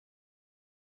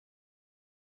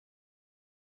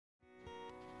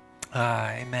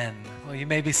Amen. Well, you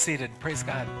may be seated. Praise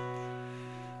God.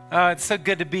 Oh, it's so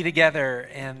good to be together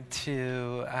and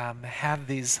to have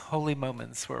these holy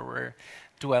moments where we're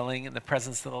dwelling in the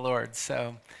presence of the Lord.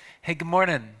 So, hey, good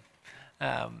morning,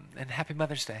 and happy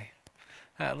Mother's Day.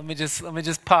 Let me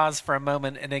just pause for a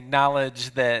moment and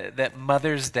acknowledge that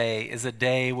Mother's Day is a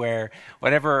day where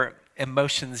whatever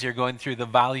emotions you're going through, the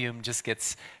volume just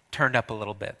gets turned up a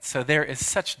little bit. So there is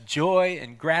such joy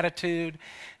and gratitude,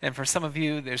 and for some of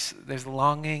you, there's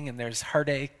longing and there's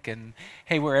heartache. And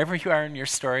hey, wherever you are in your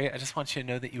story, I just want you to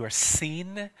know that you are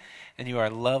seen and you are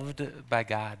loved by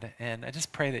God. And I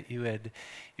just pray that you would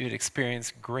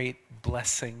experience great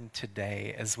blessing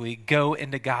today as we go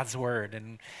into God's Word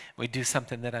and we do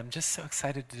something that I'm just so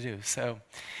excited to do. So,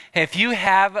 hey, if you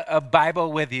have a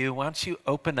Bible with you, why don't you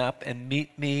open up and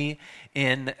meet me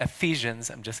in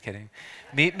Ephesians? I'm just kidding.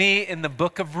 Meet me in the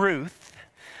book of Ruth.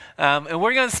 And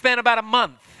we're going to spend about a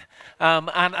month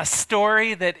on a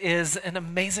story that is an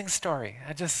amazing story.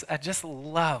 I just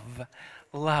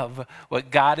love what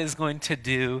God is going to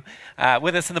do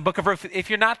with us in the book of Ruth. If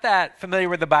you're not that familiar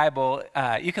with the Bible,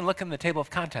 you can look in the table of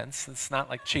contents. It's not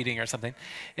like cheating or something.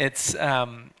 It's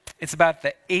about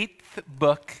the 8th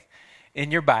book in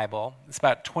your Bible. It's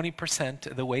about 20%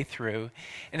 of the way through.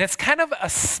 And it's kind of a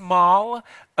small,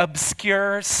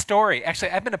 obscure story.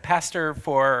 Actually, I've been a pastor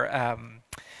for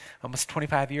almost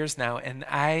 25 years now, and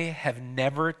I have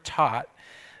never taught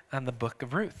on the book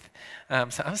of Ruth.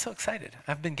 So I'm so excited.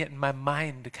 I've been getting my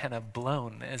mind kind of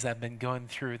blown as I've been going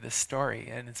through this story,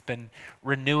 and it's been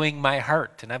renewing my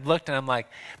heart. And I've looked and I'm like,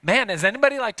 man, has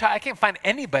anybody taught? I can't find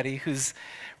anybody who's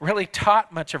really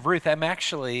taught much of Ruth. I'm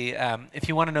actually, if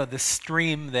you want to know the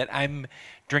stream that I'm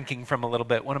drinking from a little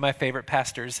bit, one of my favorite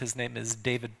pastors, his name is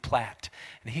David Platt,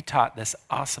 and he taught this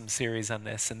awesome series on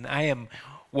this, and I am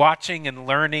watching and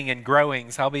learning and growing.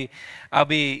 So I'll be,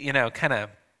 kind of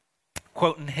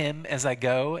quoting him as I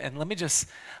go, and let me just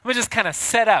kind of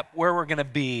set up where we're going to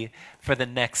be for the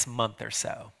next month or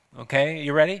so. Okay,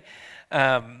 you ready?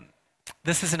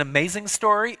 This is an amazing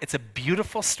story. It's a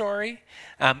beautiful story.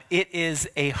 It is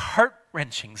a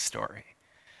heart-wrenching story.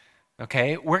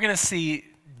 Okay, we're going to see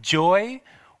joy.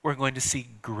 We're going to see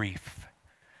grief.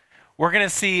 We're going to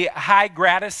see high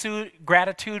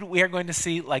gratitude. We are going to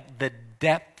see the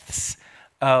depths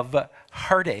of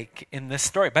heartache in this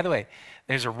story. By the way,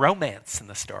 there's a romance in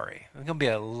the story. It's going to be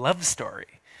a love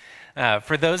story.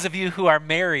 For those of you who are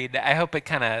married, I hope it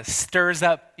kind of stirs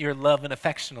up your love and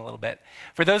affection a little bit.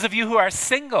 For those of you who are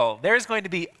single, there's going to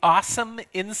be awesome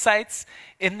insights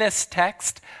in this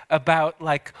text about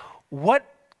what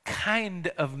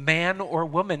kind of man or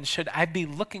woman should I be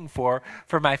looking for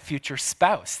my future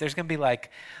spouse. There's going to be like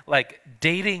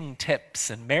dating tips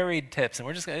and married tips, and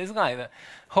it's going to the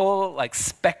whole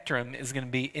spectrum is going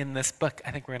to be in this book.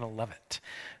 I think we're going to love it.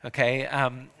 Okay,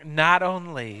 not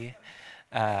only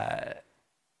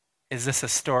is this a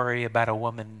story about a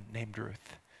woman named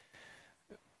Ruth,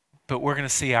 but we're going to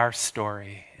see our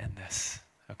story in this.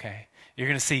 Okay, you're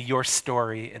going to see your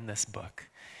story in this book.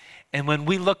 And when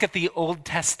we look at the Old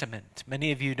Testament,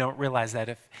 many of you don't realize that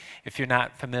if you're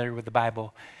not familiar with the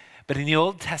Bible, but in the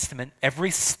Old Testament, every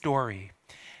story,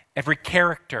 every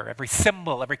character, every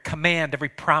symbol, every command, every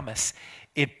promise,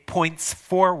 it points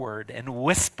forward and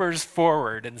whispers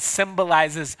forward and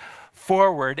symbolizes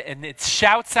forward, and it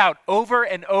shouts out over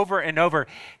and over and over,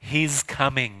 he's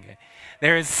coming.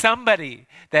 There is somebody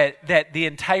that the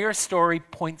entire story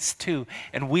points to,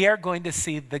 and we are going to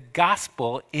see the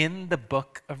gospel in the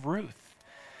book of Ruth.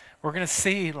 We're going to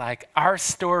see our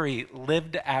story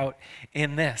lived out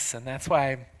in this, and that's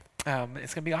why it's going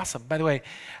to be awesome. By the way,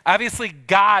 obviously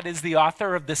God is the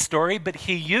author of this story, but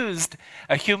he used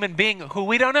a human being who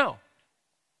we don't know.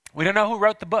 We don't know who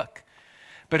wrote the book,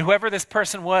 but whoever this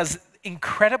person was,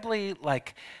 incredibly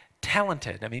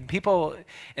talented. I mean, people,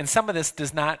 and some of this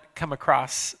does not come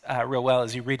across real well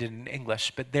as you read it in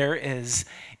English, but there is,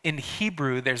 in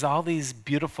Hebrew, there's all these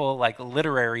beautiful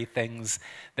literary things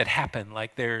that happen.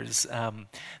 There's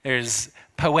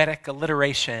poetic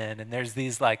alliteration, and there's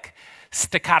these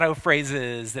staccato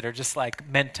phrases that are just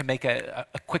meant to make a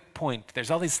quick point. There's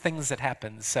all these things that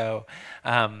happen. So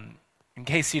in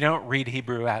case you don't read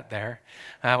Hebrew out there,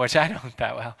 which I don't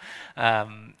that well,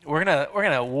 we're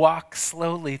gonna walk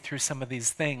slowly through some of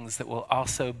these things that will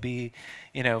also be,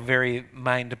 very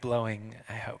mind-blowing,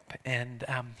 I hope. And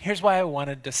here's why I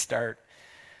wanted to start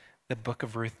the book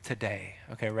of Ruth today.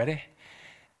 Okay, ready?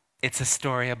 It's a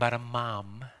story about a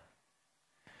mom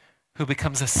who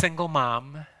becomes a single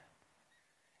mom.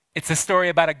 It's a story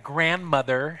about a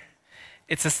grandmother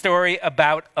It's a story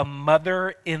about a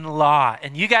mother-in-law.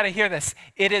 And you got to hear this.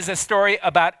 It is a story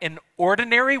about an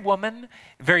ordinary woman,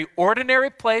 a very ordinary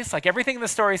place. Like everything in the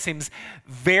story seems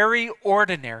very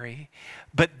ordinary.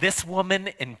 But this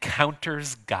woman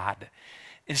encounters God.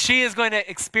 And she is going to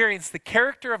experience the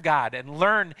character of God and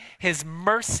learn his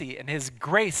mercy and his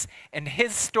grace and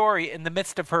his story in the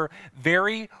midst of her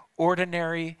very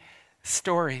ordinary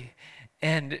story.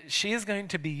 And she is going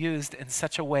to be used in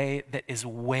such a way that is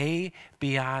way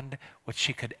beyond what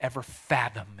she could ever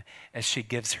fathom as she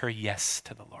gives her yes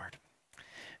to the Lord.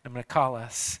 I'm going to call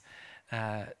us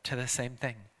to the same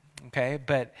thing, okay?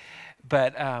 But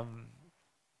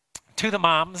to the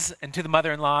moms and to the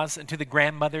mother-in-laws and to the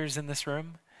grandmothers in this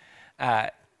room,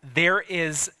 there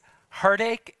is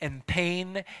heartache and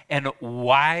pain and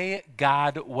why,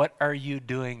 God, what are you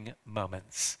doing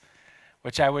moments,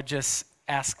 which I would just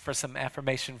ask for some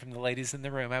affirmation from the ladies in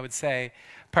the room. I would say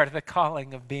part of the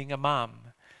calling of being a mom,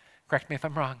 correct me if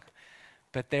I'm wrong,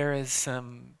 but there is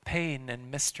some pain and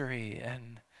mystery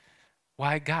and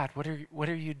why, God, what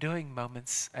are you doing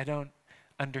moments? I don't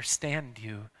understand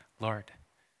you, Lord.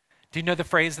 Do you know the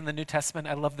phrase in the New Testament?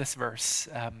 I love this verse.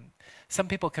 Some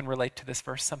people can relate to this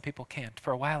verse, some people can't.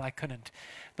 For a while I couldn't.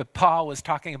 But Paul was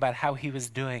talking about how he was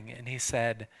doing, and he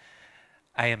said,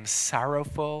 I am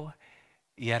sorrowful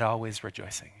yet always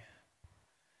rejoicing.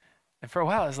 And for a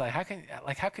while, I was like,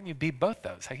 how can you be both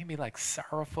those? How can you be like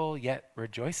sorrowful yet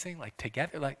rejoicing, like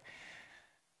together?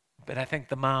 But I think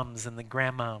the moms and the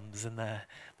grandmoms and the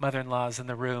mother-in-laws in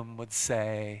the room would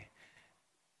say,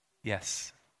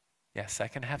 yes, I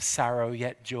can have sorrow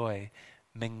yet joy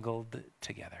mingled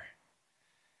together.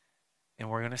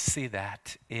 And we're going to see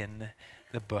that in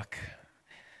the book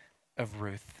of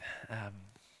Ruth.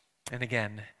 And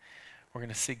again, we're going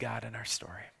to see God in our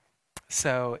story.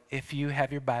 So if you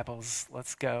have your Bibles,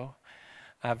 let's go.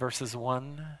 Verses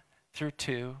 1 through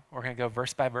 2. We're going to go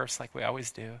verse by verse like we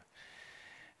always do.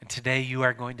 And today you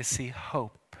are going to see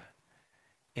hope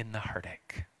in the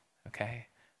heartache. Okay?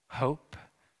 Hope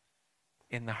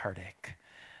in the heartache.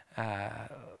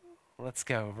 Let's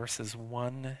go. Verses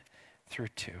 1 through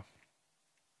 2.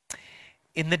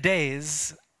 In the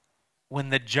days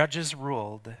when the judges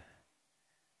ruled,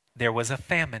 there was a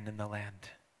famine in the land,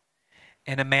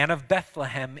 and a man of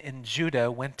Bethlehem in Judah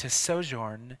went to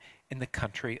sojourn in the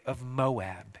country of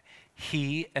Moab,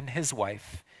 he and his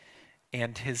wife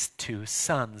and his 2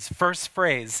 sons. First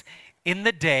phrase, in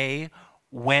the day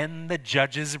when the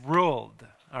judges ruled,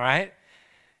 all right?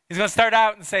 He's going to start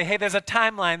out and say, hey, there's a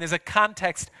timeline, there's a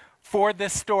context for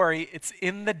this story. It's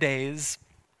in the days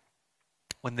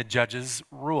when the judges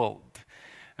ruled.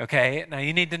 Okay, now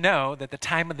you need to know that the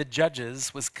time of the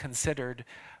judges was considered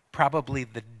probably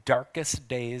the darkest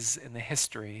days in the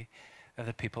history of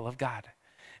the people of God.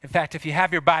 In fact, if you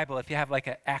have your Bible, if you have like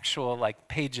an actual like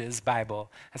Pages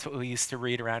Bible, that's what we used to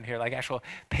read around here, like actual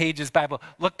Pages Bible,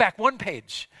 look back one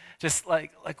page. Just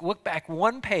like look back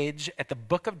one page at the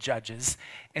book of Judges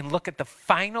and look at the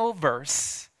final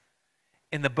verse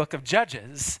in the book of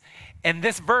Judges. And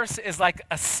this verse is like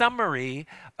a summary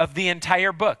of the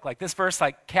entire book. Like this verse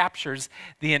like captures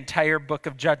the entire book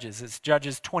of Judges. It's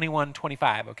Judges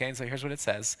 21:25, okay? And so here's what it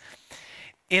says.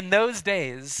 In those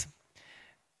days,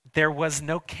 there was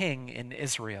no king in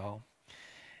Israel.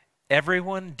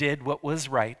 Everyone did what was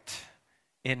right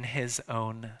in his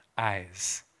own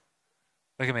eyes.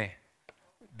 Look at me.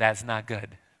 That's not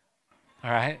good.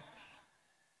 All right?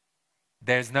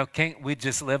 There's no king. We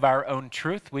just live our own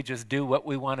truth. We just do what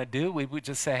we want to do. We would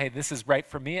just say, hey, this is right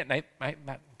for me. It might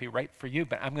not be right for you,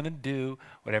 but I'm going to do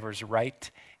whatever's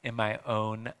right in my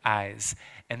own eyes.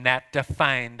 And that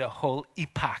defined a whole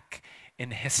epoch in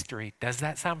history. Does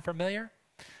that sound familiar?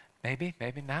 Maybe,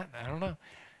 maybe not. I don't know.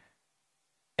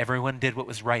 Everyone did what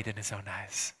was right in his own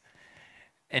eyes.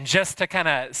 And just to kind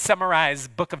of summarize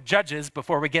book of Judges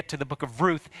before we get to the book of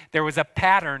Ruth, there was a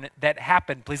pattern that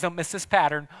happened. Please don't miss this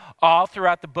pattern all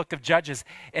throughout the book of Judges.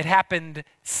 It happened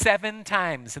 7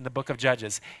 times in the book of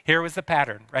Judges. Here was the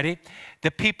pattern. Ready?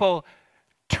 The people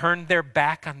turned their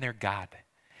back on their God.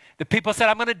 The people said,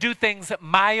 I'm going to do things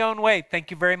my own way. Thank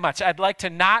you very much. I'd like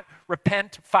to not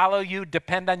repent, follow you,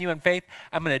 depend on you in faith.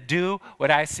 I'm going to do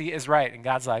what I see is right. And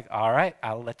God's like, all right,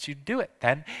 I'll let you do it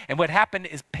then. And what happened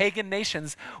is pagan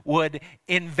nations would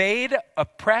invade,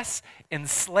 oppress,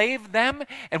 enslave them.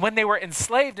 And when they were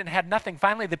enslaved and had nothing,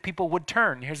 finally the people would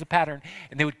turn. Here's a pattern.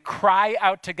 And they would cry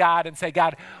out to God and say,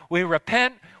 God, we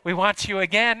repent. We want you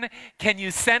again. Can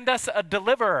you send us a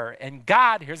deliverer? And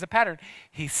God, here's a pattern.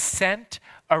 He sent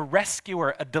a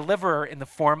rescuer, a deliverer in the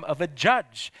form of a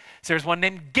judge. So there's one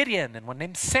named Gideon Gideon, and one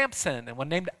named Samson, and one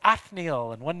named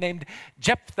Othniel, and one named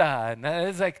Jephthah. And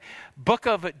it's like book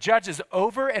of Judges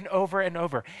over and over and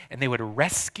over. And they would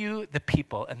rescue the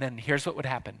people. And then here's what would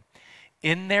happen.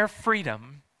 In their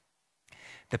freedom,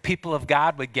 the people of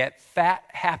God would get fat,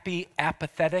 happy,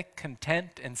 apathetic,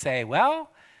 content, and say,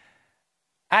 well,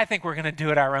 I think we're going to do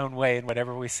it our own way, and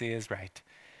whatever we see is right.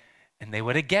 And they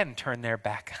would again turn their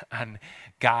back on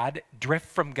God, drift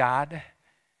from God,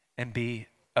 and be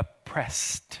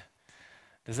oppressed.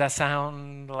 Does that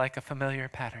sound like a familiar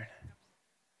pattern?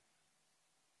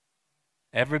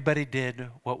 Everybody did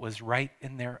what was right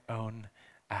in their own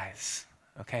eyes,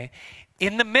 okay?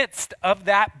 In the midst of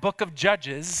that book of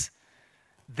Judges,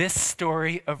 this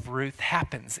story of Ruth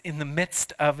happens in the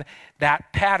midst of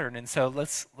that pattern. And so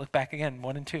let's look back again,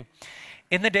 1 and 2.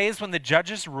 In the days when the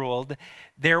judges ruled,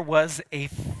 there was a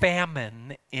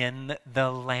famine in the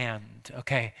land.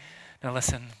 Okay, now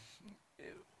listen,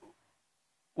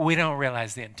 we don't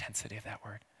realize the intensity of that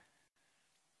word.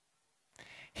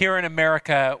 Here in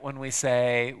America, when we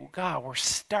say, God, we're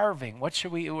starving, what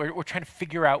should we're trying to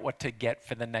figure out what to get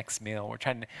for the next meal. We're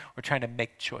trying to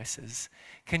make choices.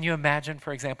 Can you imagine,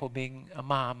 for example, being a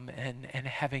mom and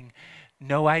having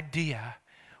no idea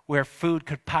where food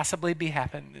could possibly be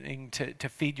happening to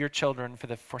feed your children for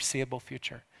the foreseeable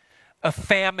future? A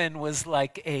famine was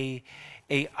like a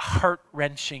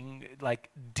heart-wrenching, like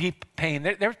deep pain.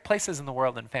 There are places in the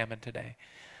world in famine today.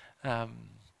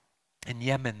 In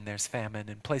Yemen, there's famine.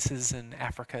 In places in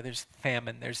Africa, there's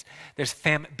famine. There's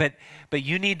famine. But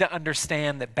you need to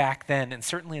understand that back then, and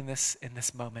certainly in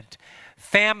this moment,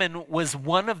 famine was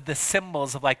one of the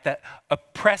symbols of like the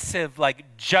oppressive,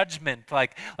 like judgment.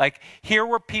 Like here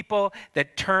were people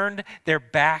that turned their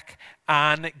back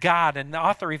on God. And the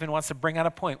author even wants to bring out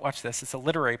a point. Watch this. It's a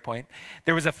literary point.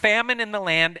 There was a famine in the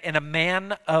land, and a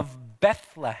man of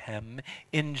Bethlehem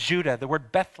in Judah. The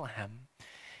word Bethlehem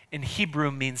in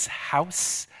Hebrew means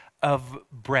house of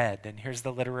bread. And here's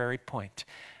the literary point.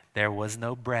 There was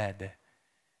no bread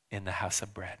in the house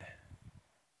of bread.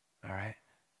 All right?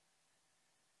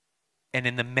 And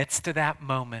in the midst of that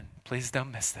moment, please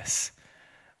don't miss this,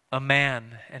 a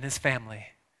man and his family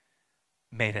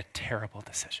made a terrible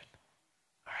decision.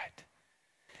 All right?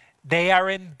 They are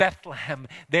in Bethlehem.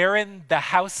 They're in the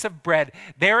house of bread.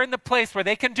 They're in the place where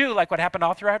they can do like what happened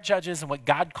all throughout Judges and what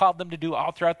God called them to do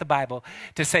all throughout the Bible,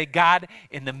 to say, God,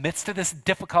 in the midst of this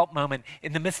difficult moment,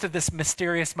 in the midst of this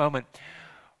mysterious moment,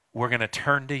 we're going to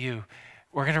turn to you.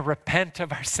 We're going to repent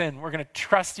of our sin. We're going to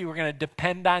trust you. We're going to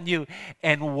depend on you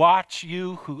and watch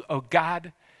you, oh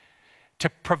God, to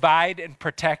provide and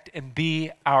protect and be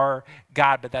our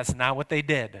God. But that's not what they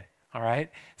did, all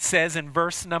right? It says in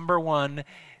verse number 1,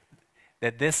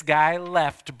 that this guy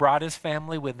left, brought his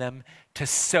family with him to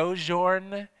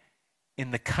sojourn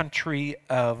in the country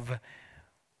of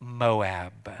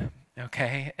Moab,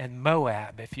 okay? And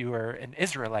Moab, if you were an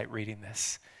Israelite reading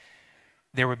this,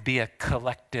 there would be a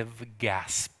collective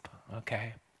gasp,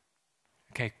 okay?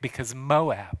 Okay, because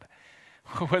Moab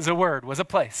was a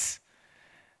place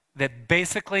that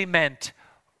basically meant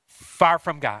far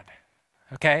from God,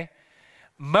 okay?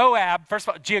 Moab, first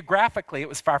of all, geographically, it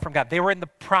was far from God. They were in the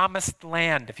promised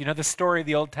land. If you know the story of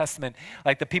the Old Testament,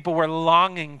 like the people were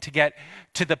longing to get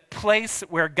to the place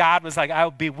where God was like,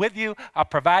 I'll be with you, I'll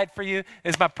provide for you,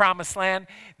 this is my promised land.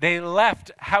 They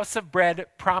left house of bread,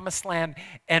 promised land,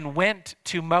 and went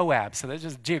to Moab. So that's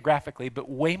just geographically, but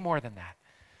way more than that.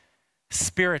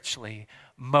 Spiritually,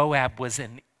 Moab was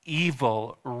an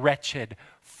evil, wretched,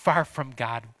 far from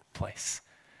God place,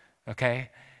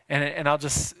 okay? And I'll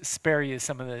just spare you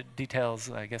some of the details,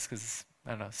 I guess, because, I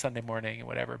don't know, Sunday morning or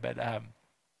whatever, but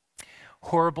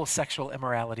horrible sexual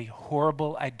immorality,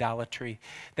 horrible idolatry.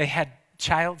 They had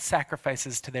child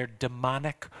sacrifices to their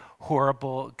demonic,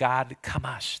 horrible god,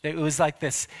 Kamash. It was like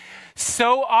this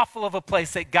so awful of a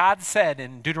place that God said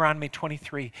in Deuteronomy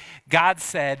 23, God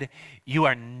said, you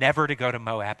are never to go to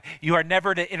Moab. You are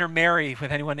never to intermarry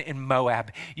with anyone in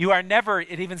Moab. You are never,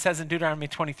 it even says in Deuteronomy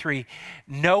 23,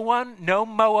 no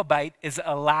Moabite is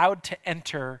allowed to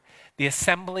enter the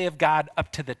assembly of God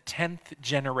up to the 10th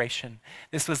generation.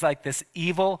 This was like this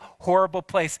evil, horrible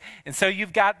place. And so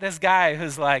you've got this guy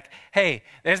who's like, hey,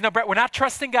 there's no bread. We're not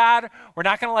trusting God. We're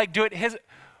not going to do it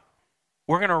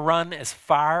we're going to run as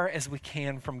far as we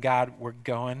can from God. We're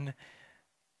going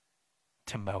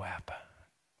to Moab.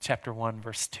 Chapter 1,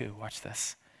 verse 2. Watch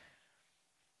this.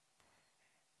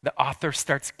 The author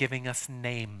starts giving us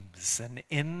names. And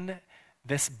in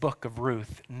this book of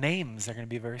Ruth, names are going to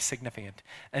be very significant.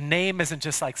 A name isn't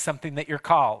just like something that you're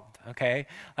called, okay?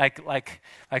 Like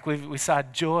we saw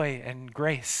Joy and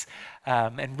Grace,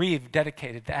 and Reeve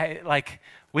dedicated.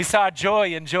 We saw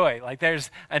joy and joy. Like there's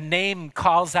a name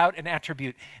calls out an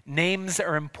attribute. Names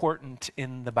are important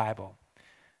in the Bible,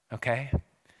 okay?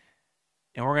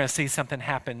 And we're going to see something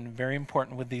happen very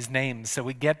important with these names. So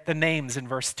we get the names in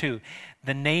verse 2.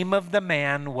 The name of the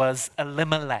man was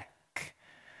Elimelech.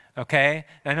 Okay?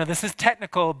 I know this is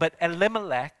technical, but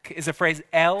Elimelech is a phrase.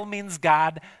 El means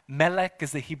God. Melech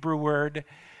is the Hebrew word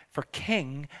for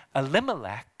king.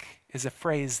 Elimelech is a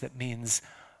phrase that means,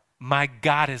 my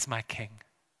God is my king.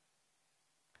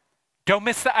 Don't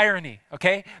miss the irony,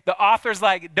 okay? The author's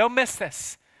like, don't miss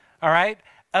this, all right?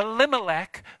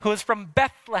 Elimelech, who is from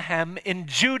Bethlehem in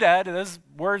Judah. Do those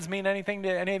words mean anything to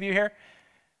any of you here?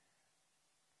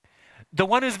 The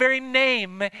one whose very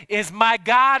name is my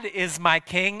God is my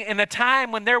king, in a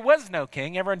time when there was no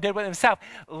king, everyone did with himself,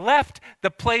 left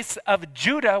the place of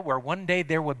Judah where one day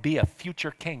there would be a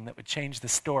future king that would change the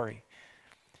story.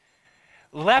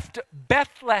 Left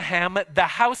Bethlehem, the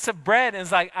house of bread, and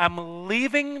is like, I'm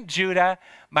leaving Judah.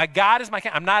 My God is my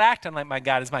king. I'm not acting like my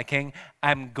God is my king.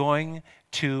 I'm going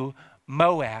to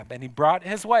Moab. And he brought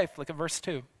his wife. Look at verse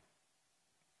 2.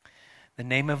 The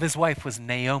name of his wife was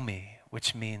Naomi,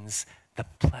 which means the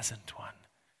pleasant one.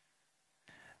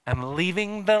 I'm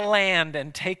leaving the land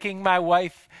and taking my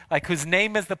wife, like whose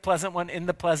name is the pleasant one, in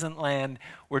the pleasant land.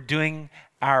 We're doing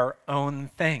our own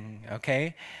thing,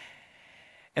 okay?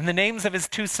 And the names of his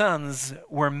two sons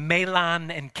were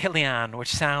Mahlon and Chilion,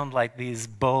 which sound like these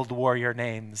bold warrior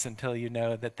names until you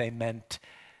know that they meant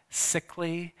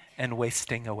sickly and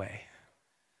wasting away.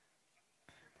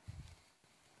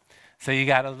 So you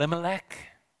got Elimelech.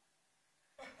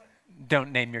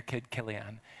 Don't name your kid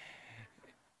Chilion.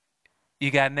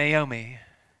 You got Naomi.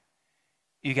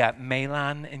 You got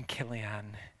Mahlon and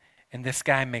Chilion. And this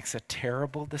guy makes a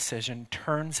terrible decision,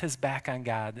 turns his back on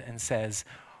God and says,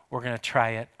 we're going to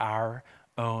try it our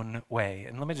own way.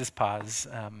 And let me just pause.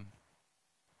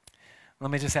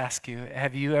 Let me just ask you,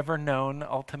 have you ever known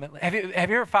ultimately, have you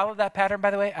ever followed that pattern,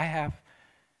 by the way? I have.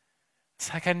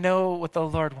 It's like I know what the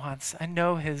Lord wants. I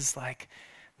know his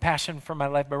passion for my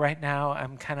life, but right now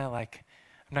I'm kind of like,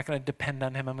 I'm not going to depend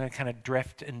on him. I'm going to kind of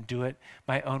drift and do it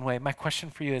my own way. My question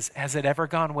for you is, has it ever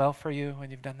gone well for you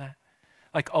when you've done that?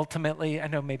 Like ultimately, I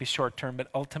know maybe short term, but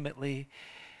ultimately,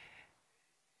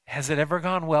 has it ever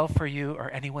gone well for you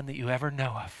or anyone that you ever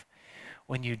know of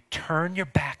when you turn your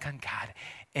back on God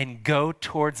and go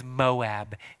towards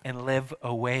Moab and live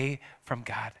away from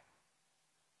God?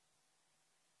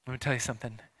 Let me tell you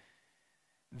something.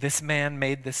 This man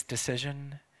made this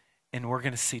decision, and we're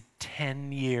going to see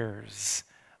 10 years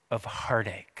of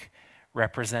heartache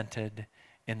represented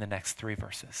in the next 3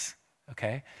 verses,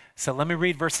 okay? So let me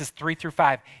read verses 3 through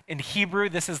 5. In Hebrew,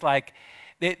 this is like,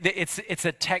 it's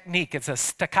a technique, it's a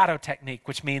staccato technique,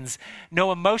 which means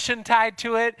no emotion tied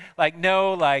to it,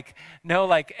 no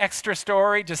extra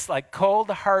story, just like cold,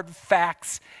 hard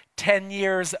facts. 10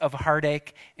 years of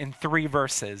heartache in 3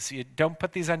 verses. You don't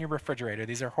put these on your refrigerator.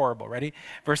 These are horrible. Ready?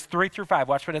 Verse 3 through 5.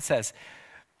 Watch what it says.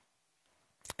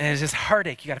 And it's just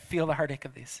heartache. You got to feel the heartache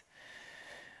of these.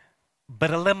 But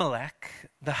Elimelech,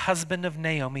 the husband of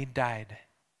Naomi, died,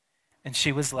 and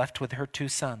she was left with her 2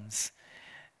 sons.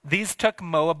 These took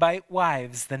Moabite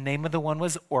wives. The name of the one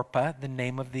was Orpah, the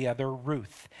name of the other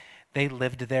Ruth. They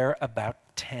lived there about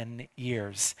 10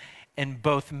 years. And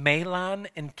both Mahlon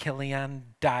and Chilion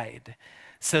died,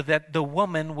 so that the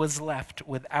woman was left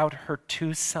without her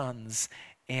 2 sons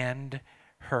and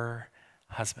her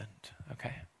husband.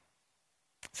 Okay?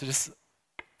 So just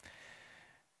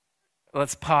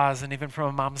let's pause, and even from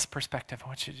a mom's perspective, I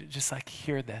want you to just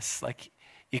hear this.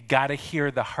 You got to hear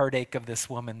the heartache of this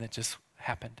woman that just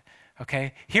happened.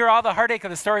 Okay? Hear all the heartache of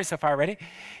the story so far. Ready?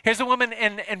 Here's a woman,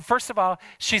 and first of all,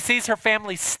 she sees her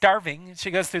family starving.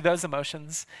 She goes through those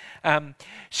emotions.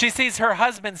 She sees her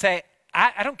husband say,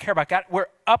 I don't care about God. We're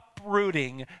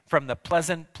uprooting from the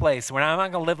pleasant place. I'm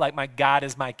not going to live like my God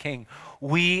is my king.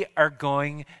 We are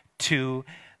going to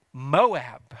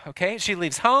Moab. Okay? She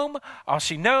leaves home. All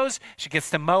she knows, she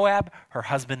gets to Moab. Her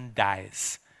husband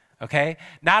dies. Okay?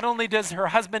 Not only does her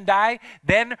husband die,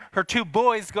 then her 2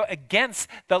 boys go against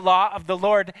the law of the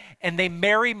Lord, and they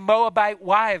marry Moabite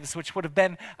wives, which would have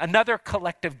been another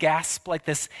collective gasp, like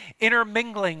this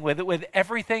intermingling with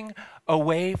everything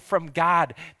away from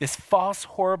God, this false,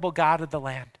 horrible God of the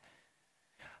land.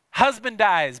 Husband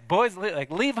dies, boys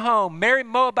leave home, marry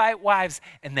Moabite wives,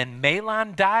 and then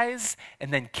Mahlon dies,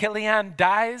 and then Chilion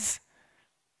dies.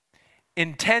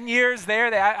 In 10 years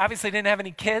there, they obviously didn't have any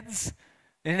kids.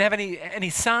 They didn't have any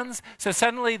sons. So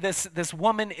suddenly this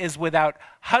woman is without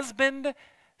husband,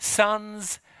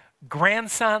 sons,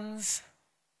 grandsons.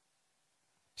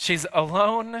 She's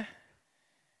alone.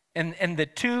 And the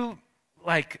two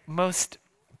most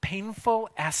painful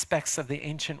aspects of the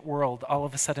ancient world all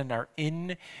of a sudden are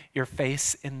in your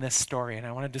face in this story. And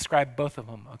I want to describe both of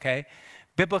them, okay?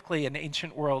 Biblically, in the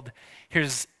ancient world,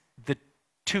 here's the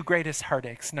two greatest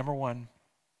heartaches. Number one,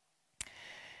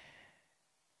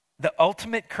 the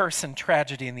ultimate curse and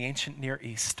tragedy in the ancient Near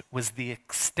East was the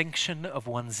extinction of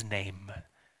one's name,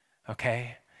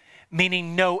 okay?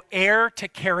 Meaning no heir to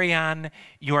carry on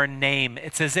your name.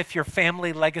 It's as if your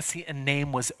family legacy and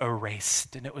name was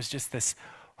erased, and it was just this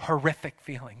horrific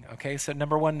feeling, okay? So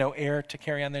number one, no heir to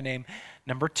carry on their name.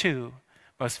 Number two,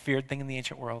 most feared thing in the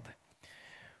ancient world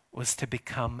was to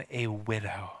become a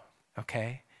widow,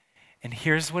 okay? And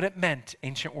here's what it meant,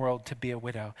 ancient world, to be a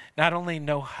widow. Not only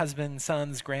no husband,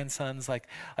 sons, grandsons, like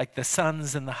the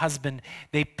sons and the husband,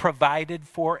 they provided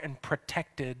for and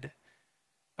protected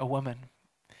a woman.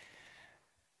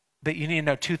 But you need to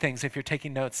know two things. If you're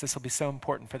taking notes, this will be so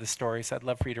important for the story, so I'd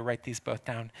love for you to write these both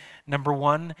down. Number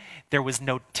one, there was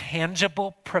no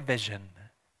tangible provision.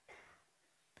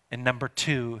 And number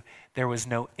two, there was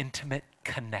no intimate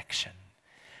connection.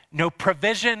 No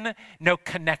provision, no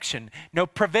connection. No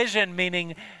provision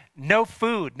meaning no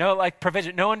food, no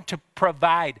provision, no one to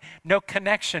provide. No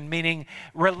connection meaning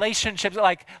relationships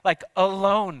like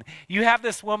alone. You have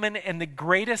this woman and the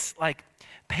greatest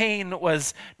pain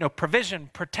was no provision,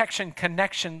 protection,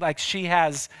 connection, she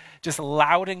has just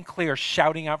loud and clear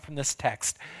shouting out from this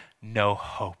text, no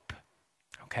hope,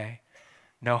 okay?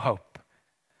 No hope.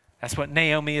 That's what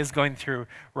Naomi is going through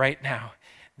right now.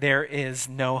 There is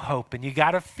no hope. And you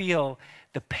got to feel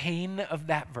the pain of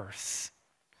that verse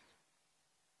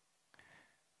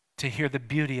to hear the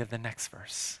beauty of the next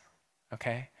verse,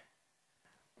 okay?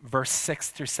 Verse 6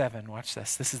 through 7, watch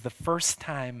this. This is the first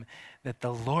time that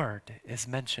the Lord is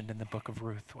mentioned in the book of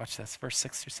Ruth. Watch this, verse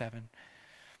 6 through 7.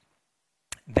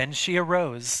 Then she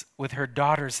arose with her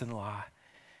daughters-in-law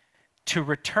to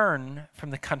return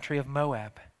from the country of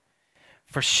Moab.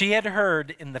 For she had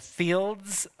heard in the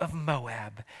fields of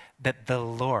Moab that the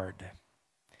Lord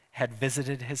had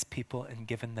visited his people and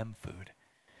given them food.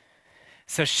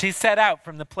 So she set out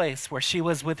from the place where she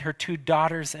was with her two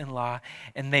daughters-in-law,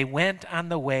 and they went on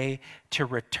the way to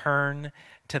return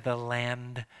to the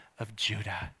land of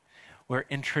Judah. We're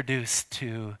introduced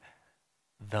to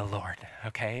the Lord,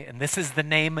 okay? And this is the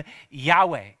name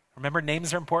Yahweh. Remember,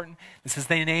 names are important. This is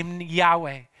the name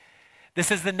Yahweh. This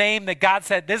is the name that God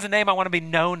said, this is the name I want to be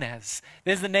known as.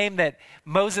 This is the name that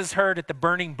Moses heard at the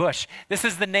burning bush. This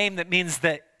is the name that means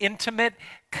the intimate,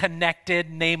 connected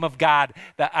name of God.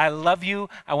 That I love you,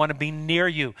 I want to be near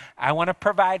you, I want to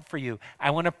provide for you,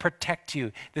 I want to protect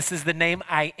you. This is the name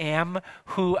I am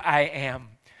who I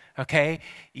am. Okay?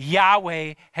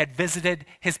 Yahweh had visited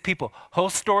his people. Whole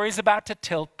story's about to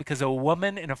tilt because a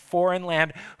woman in a foreign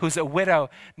land who's a widow,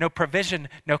 no provision,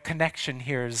 no connection,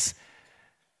 hears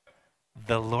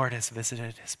the Lord has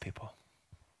visited his people.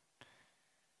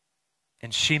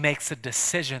 And she makes a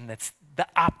decision that's the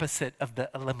opposite of the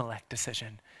Elimelech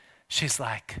decision. She's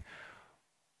like,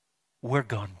 we're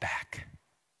going back.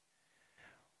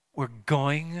 We're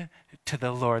going to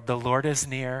the Lord. The Lord is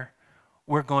near.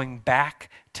 We're going back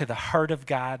to the heart of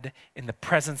God, in the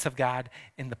presence of God,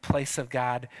 in the place of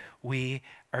God. We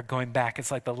are going back. It's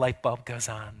like the light bulb goes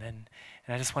on. And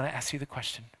I just want to ask you the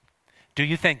question. Do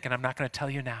you think, and I'm not going to tell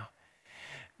you now,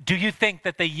 do you think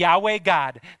that the Yahweh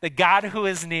God, the God who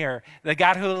is near, the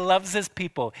God who loves his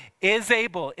people, is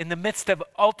able in the midst of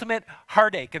ultimate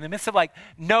heartache, in the midst of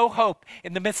no hope,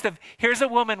 in the midst of, here's a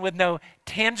woman with no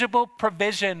tangible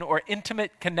provision or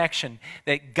intimate connection,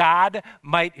 that God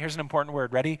might, here's an important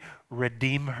word, ready?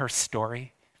 Redeem her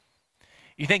story.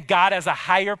 You think God has a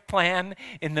higher plan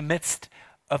in the midst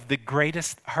of the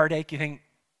greatest heartache?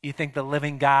 You think the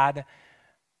living God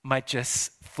might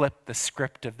just flip the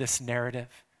script of this narrative?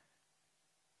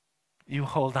 You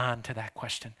hold on to that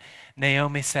question.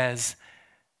 Naomi says,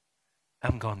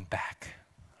 I'm going back,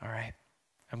 all right?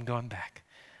 I'm going back,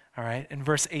 all right? In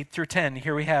verse 8 through 10,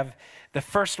 here we have the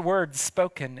first words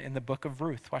spoken in the book of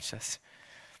Ruth. Watch this.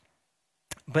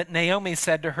 But Naomi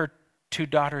said to her two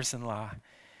daughters-in-law,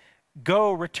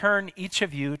 go, return each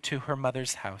of you to her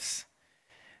mother's house.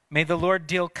 May the Lord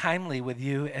deal kindly with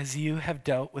you as you have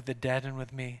dealt with the dead and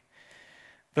with me.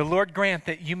 The Lord grant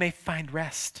that you may find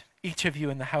rest, each of you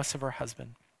in the house of her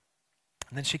husband.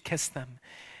 And then she kissed them,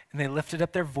 and they lifted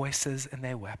up their voices, and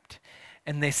they wept.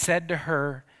 And they said to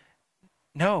her,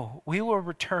 no, we will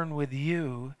return with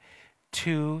you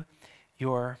to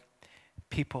your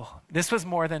people. This was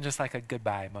more than just like a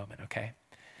goodbye moment, okay?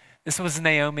 This was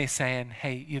Naomi saying,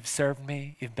 hey, you've served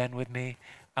me, you've been with me,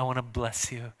 I want to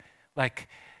bless you. Like,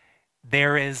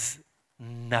 there is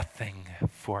nothing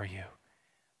for you.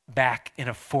 Back in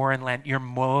a foreign land, you're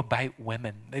Moabite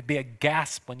women. There'd be a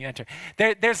gasp when you enter.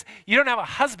 You don't have a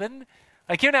husband.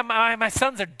 Like, you don't have, my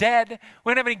sons are dead.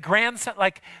 We don't have any grandsons.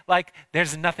 Like,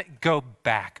 there's nothing. Go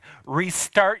back.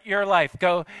 Restart your life.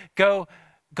 Go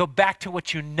back to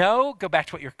what you know. Go back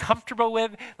to what you're comfortable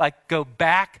with. Like, go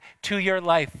back to your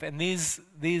life. And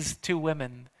these two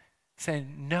women saying,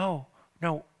 no,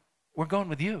 we're going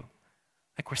with you.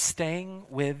 Like, we're staying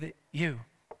with you,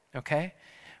 okay?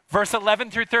 Verse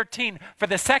 11 through 13, for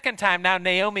the second time now,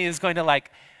 Naomi is going to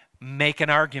like make an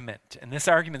argument. And this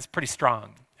argument's pretty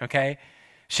strong, okay?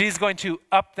 She's going to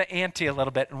up the ante a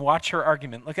little bit and watch her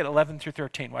argument. Look at 11 through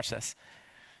 13, watch this.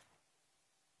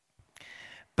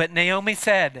 But Naomi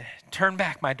said, turn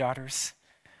back, my daughters.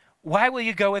 Why will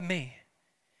you go with me?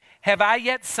 Have I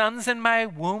yet sons in my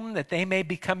womb that they may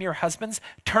become your husbands?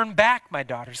 Turn back, my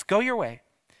daughters, go your way.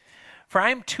 For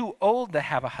I am too old to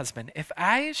have a husband. If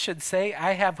I should say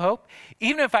I have hope,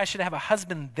 even if I should have a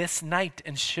husband this night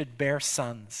and should bear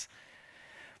sons,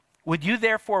 would you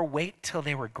therefore wait till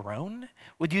they were grown?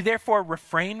 Would you therefore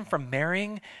refrain from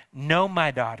marrying? No,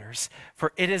 my daughters,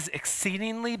 for it is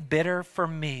exceedingly bitter for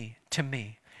me,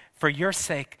 for your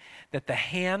sake, that the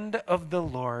hand of the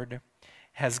Lord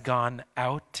has gone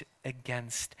out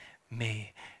against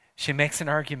me. She makes an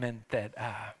argument that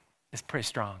is pretty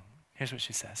strong. Here's what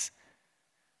she says.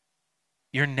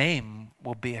 Your name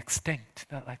will be extinct.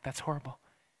 That's horrible.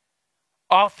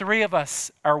 All three of us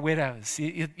are widows.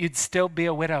 You'd still be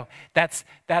a widow. That's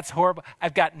horrible.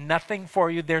 I've got nothing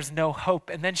for you. There's no hope.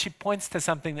 And then she points to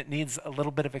something that needs a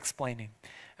little bit of explaining,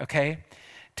 okay?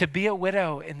 To be a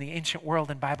widow in the ancient world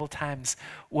in Bible times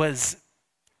was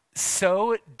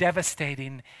so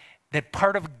devastating that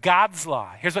part of God's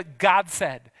law, here's what God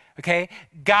said, okay?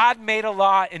 God made a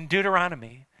law in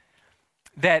Deuteronomy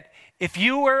that if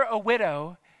you were a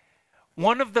widow,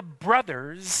 one of the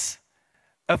brothers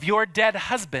of your dead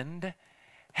husband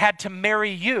had to marry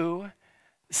you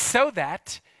so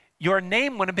that your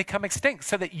name wouldn't become extinct,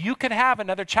 so that you could have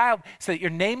another child, so that your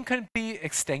name couldn't be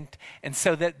extinct, and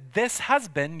so that this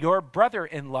husband, your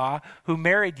brother-in-law who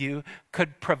married you,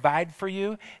 could provide for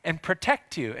you and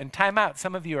protect you. And time out,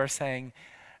 some of you are saying,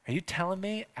 are you telling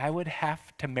me I would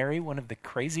have to marry one of the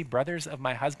crazy brothers of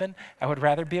my husband? I would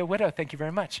rather be a widow. Thank you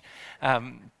very much.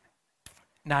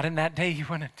 Not in that day, you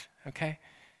wouldn't, okay?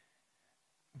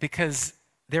 Because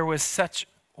there was such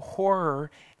horror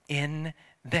in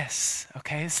this,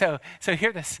 okay? So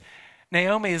hear this.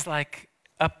 Naomi is like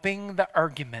upping the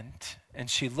argument, and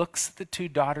she looks the two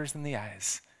daughters in the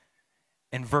eyes.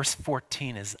 And verse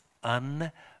 14 is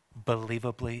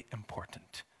unbelievably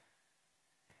important.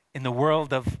 In the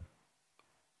world of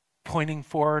pointing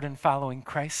forward and following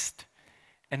Christ,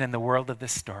 and in the world of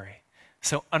this story.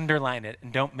 So underline it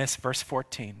and don't miss verse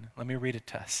 14. Let me read it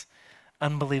to us.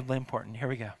 Unbelievably important. Here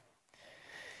we go.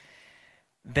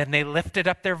 Then they lifted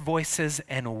up their voices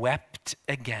and wept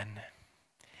again.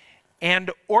 And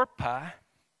Orpah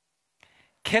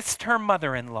kissed her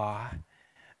mother-in-law,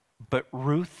 but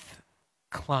Ruth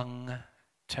clung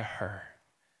to her.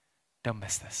 Don't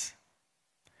miss this.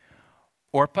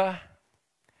 Orpah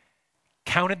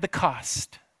counted the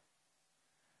cost,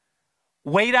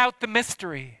 weighed out the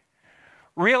mystery,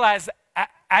 realized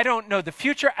I don't know the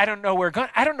future, I don't know where we're going,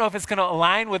 I don't know if it's going to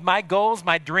align with my goals,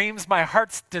 my dreams, my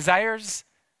heart's desires.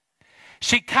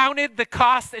 She counted the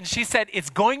cost and she said, it's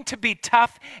going to be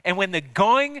tough. And when the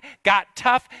going got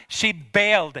tough, she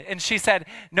bailed and she said,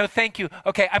 no, thank you.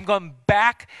 Okay, I'm going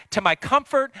back to my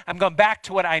comfort. I'm going back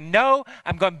to what I know.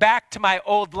 I'm going back to my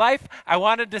old life. I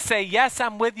wanted to say, yes,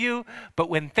 I'm with you. But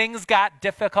when things got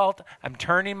difficult, I'm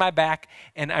turning my back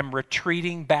and I'm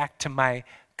retreating back to my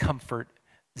comfort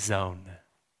zone.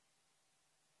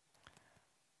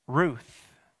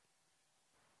 Ruth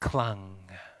clung.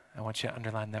 I want you to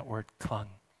underline that word, clung.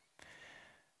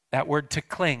 That word to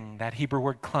cling, that Hebrew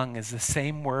word clung, is the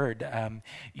same word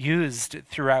used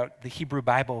throughout the Hebrew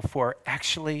Bible for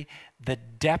actually the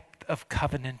depth of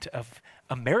covenant of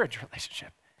a marriage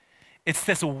relationship. It's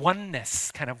this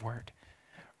oneness kind of word.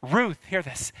 Ruth, hear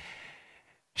this.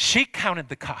 She counted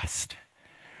the cost.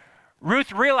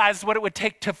 Ruth realized what it would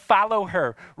take to follow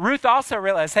her. Ruth also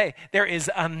realized, hey, there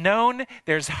is unknown,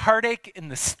 there's heartache in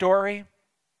the story.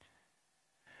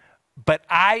 But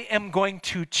I am going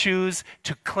to choose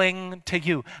to cling to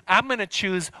you. I'm going to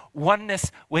choose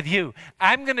oneness with you.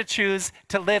 I'm going to choose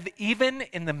to live even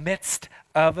in the midst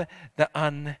of the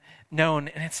known.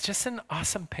 And it's just an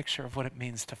awesome picture of what it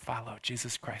means to follow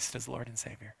Jesus Christ as Lord and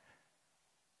Savior.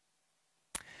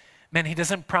 Man, he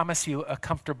doesn't promise you a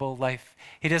comfortable life.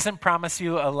 He doesn't promise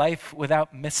you a life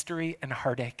without mystery and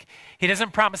heartache. He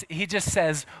doesn't promise, he just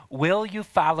says, will you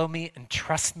follow me and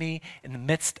trust me in the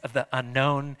midst of the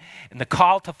unknown? And the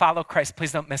call to follow Christ,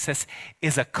 please don't miss this,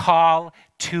 is a call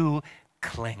to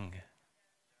cling.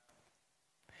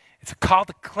 It's a call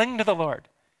to cling to the Lord,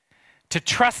 to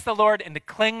trust the Lord and to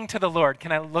cling to the Lord.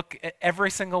 Can I look at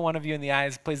every single one of you in the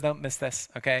eyes? Please don't miss this,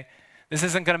 okay? This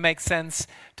isn't going to make sense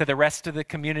to the rest of the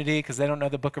community because they don't know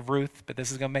the book of Ruth, but this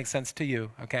is going to make sense to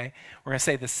you, okay? We're going to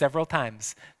say this several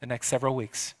times the next several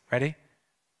weeks. Ready?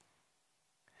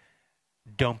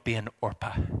 Don't be an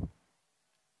Orpah.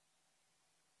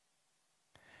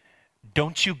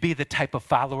 Don't you be the type of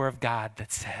follower of God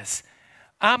that says,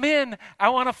 I'm in, I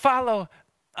want to follow,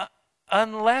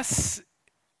 unless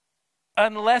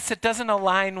it doesn't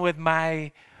align with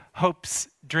my hopes,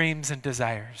 dreams, and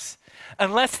desires.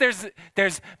 Unless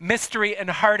there's mystery and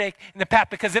heartache in the path.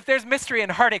 Because if there's mystery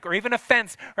and heartache or even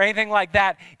offense or anything like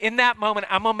that, in that moment,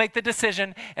 I'm going to make the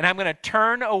decision and I'm going to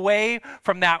turn away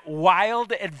from that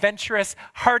wild, adventurous,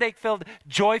 heartache-filled,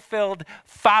 joy-filled,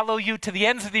 follow you to the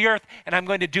ends of the earth, and I'm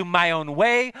going to do my own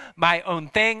way, my own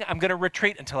thing. I'm going to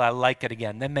retreat until I like it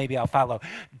again. Then maybe I'll follow.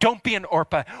 Don't be an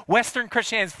Orpah. Western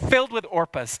Christianity is filled with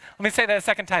Orpahs. Let me say that a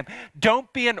second time.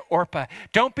 Don't be an Orpah.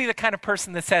 Don't be the kind of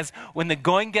person that says, when the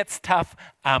going gets tough,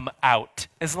 I'm out.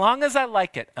 As long as I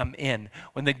like it, I'm in.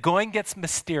 When the going gets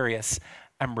mysterious,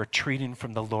 I'm retreating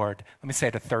from the Lord. Let me say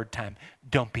it a third time.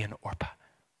 Don't be an Orpah.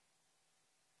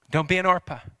 Don't be an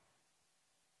Orpah.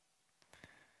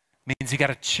 Means you got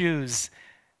to choose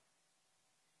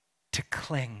to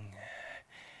cling.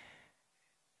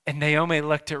 And Naomi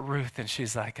looked at Ruth and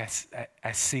she's like,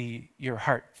 I see your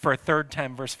heart. For a third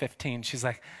time, verse 15, she's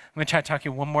like, I'm going to try to talk to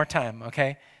you one more time,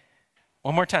 okay?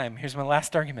 One more time. Here's my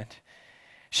last argument.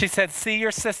 She said, see,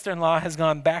 your sister-in-law has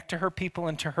gone back to her people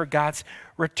and to her gods.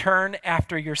 Return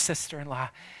after your sister-in-law.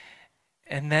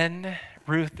 And then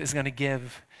Ruth is going to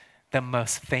give the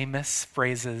most famous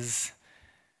phrases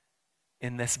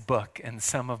in this book and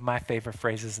some of my favorite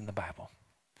phrases in the Bible.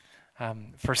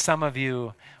 For some of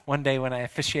you, one day when I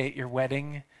officiate your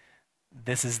wedding,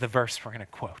 this is the verse we're going to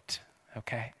quote,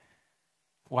 okay?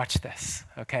 Watch this,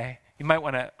 okay? You might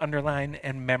want to underline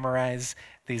and memorize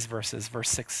these verses,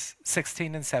 verse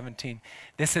 16 and 17.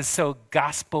 This is so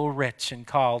gospel rich and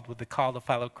called with the call to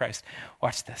follow Christ.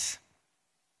 Watch this.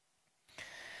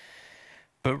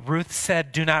 But Ruth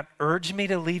said, do not urge me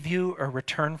to leave you or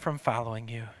return from following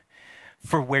you.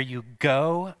 For where you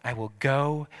go, I will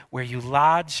go. Where you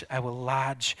lodge, I will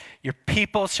lodge. Your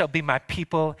people shall be my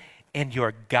people, and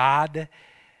your God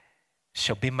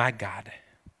shall be my God.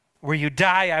 Where you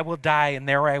die, I will die, and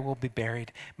there I will be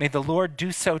buried. May the Lord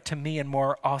do so to me and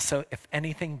more also, if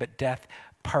anything but death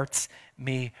parts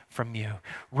me from you.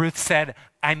 Ruth said,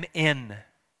 I'm in.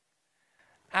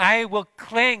 I will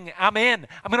cling. I'm in.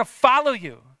 I'm going to follow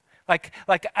you.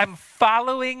 Like I'm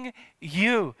following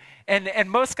you. And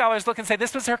most scholars look and say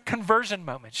this was her conversion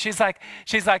moment. She's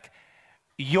like,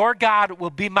 your God will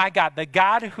be my God. The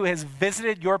God who has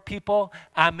visited your people,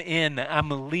 I'm in.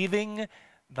 I'm leaving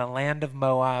the land of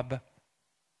Moab.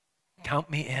 Count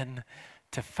me in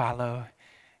to follow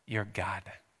your God.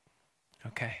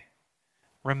 Okay?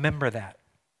 Remember that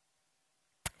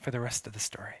for the rest of the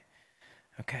story.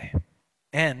 Okay?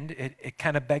 And it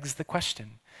kind of begs the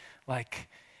question, like,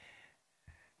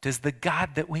 does the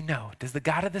God that we know, does the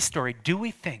God of this story, do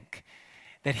we think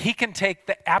that he can take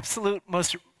the absolute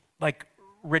most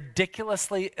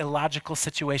ridiculously illogical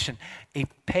situation, a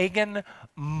pagan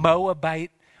Moabite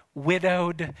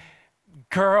widowed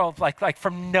girl like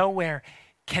from nowhere,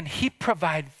 can he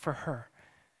provide for her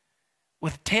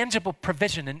with tangible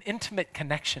provision and intimate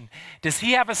connection? Does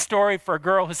he have a story for a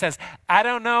girl who says, I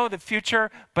don't know the future,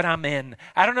 but I'm in.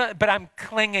 I don't know, but I'm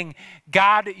clinging.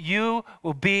 God, you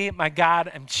will be my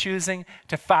God. I'm choosing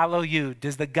to follow you.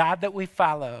 Does the God that we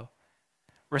follow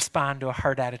respond to a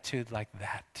heart attitude like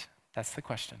that? That's the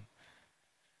question.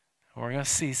 We're going to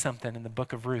see something in the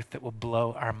book of Ruth that will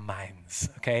blow our minds,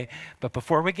 okay? But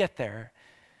before we get there,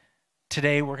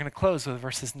 today we're going to close with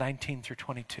verses 19 through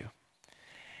 22.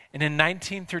 And in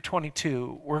 19 through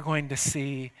 22, we're going to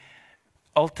see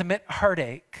ultimate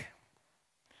heartache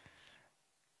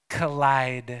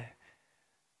collide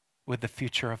with the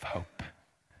future of hope,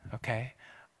 okay?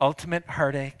 Ultimate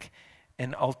heartache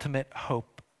and ultimate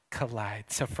hope collide.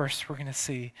 So first, we're going to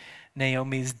see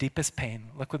Naomi's deepest pain.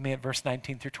 Look with me at verse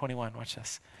 19 through 21. Watch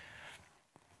this.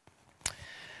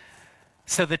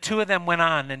 So the two of them went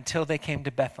on until they came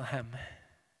to Bethlehem.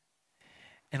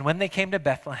 And when they came to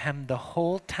Bethlehem, the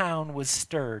whole town was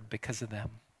stirred because of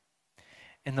them.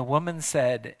 And the woman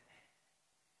said,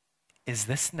 "Is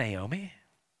this Naomi?"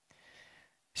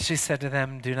 She said to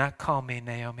them, "Do not call me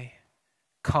Naomi.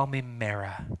 Call me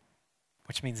Mara,"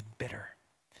 which means bitter.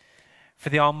 "For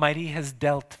the Almighty has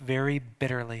dealt very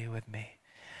bitterly with me.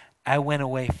 I went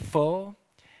away full,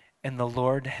 and the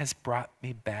Lord has brought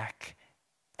me back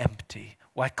empty.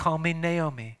 Why call me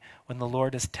Naomi when the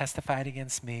Lord has testified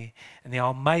against me, and the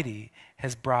Almighty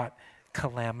has brought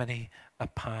calamity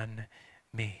upon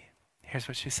me?" Here's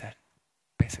what she said,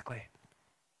 basically.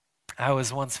 "I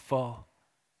was once full,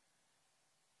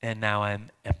 and now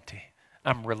I'm empty.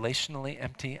 I'm relationally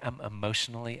empty. I'm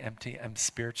emotionally empty. I'm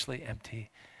spiritually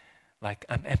empty. Like,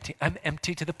 I'm empty. I'm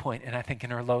empty to the point," and I think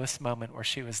in her lowest moment where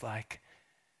she was like,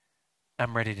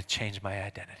 "I'm ready to change my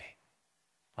identity.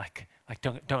 Like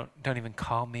don't even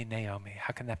call me Naomi.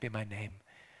 How can that be my name?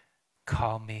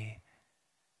 Call me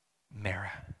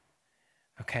Mara."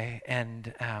 Okay,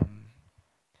 and I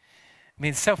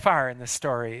mean, so far in the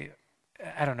story,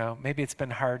 I don't know, maybe it's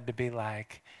been hard to be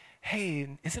like,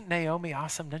 "Hey, isn't Naomi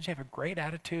awesome? Don't you have a great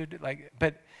attitude?" Like,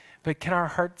 but can our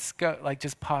hearts go, like,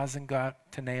 just pause and go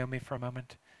out to Naomi for a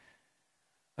moment?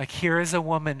 Like, here is a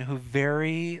woman who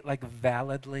very, like,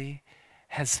 validly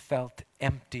has felt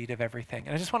emptied of everything.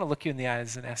 And I just want to look you in the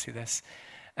eyes and ask you this.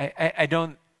 I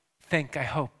don't think, I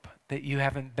hope that you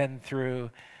haven't been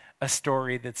through a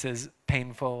story that's as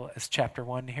painful as chapter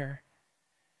 1 here.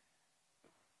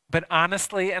 But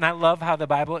honestly, and I love how the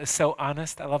Bible is so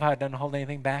honest. I love how it doesn't hold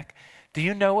anything back. Do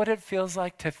you know what it feels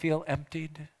like to feel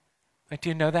emptied? Like, do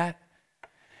you know that?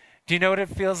 Do you know what it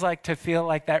feels like to feel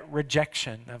like that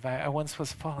rejection of, I once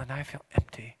was full and now I feel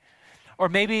empty? Or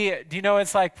maybe, do you know what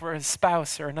it's like for a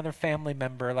spouse or another family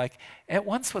member? Like, it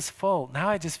once was full. Now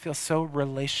I just feel so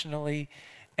relationally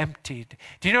emptied.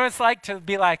 Do you know what it's like to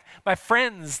be like, my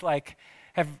friends like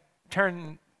have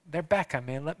turned their back on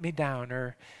me and let me down,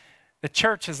 or the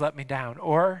church has let me down,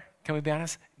 or, can we be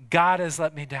honest, God has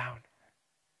let me down.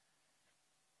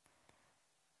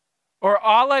 Or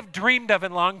all I've dreamed of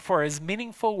and longed for is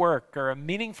meaningful work, or a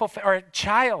meaningful, or a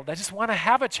child. I just want to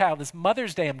have a child. It's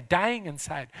Mother's Day. I'm dying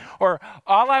inside. Or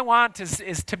all I want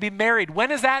is to be married.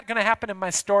 When is that going to happen in my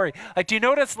story? Like, do you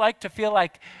know what it's like to feel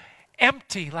like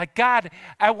empty? Like, God,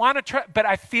 I want to try, but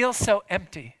I feel so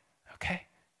empty. Okay?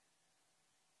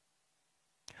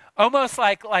 Almost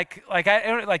like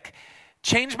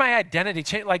change my identity.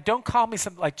 Change, like, don't call me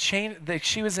something, like, change. Like,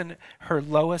 she was in her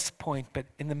lowest point, but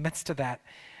in the midst of that,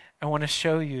 I want to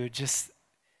show you just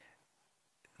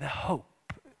the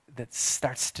hope that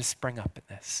starts to spring up in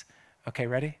this. Okay,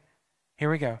 ready?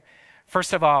 Here we go.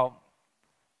 First of all,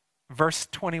 verse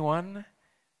 21,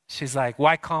 she's like,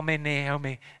 "Why call me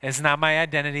Naomi? It's not my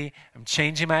identity. I'm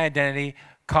changing my identity.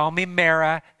 Call me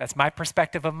Mara." That's my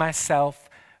perspective of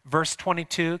myself. Verse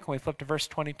 22, can we flip to verse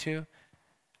 22?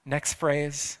 Next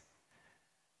phrase.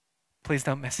 Please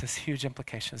don't miss this, huge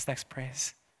implications. Next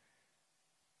phrase.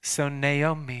 "So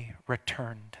Naomi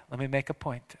returned." Let me make a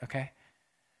point, okay?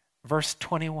 Verse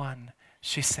 21,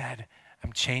 she said,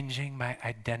 "I'm changing my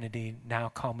identity. Now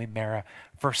call me Mara."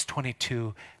 Verse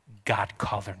 22, God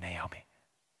called her Naomi.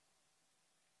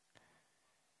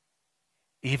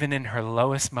 Even in her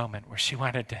lowest moment where she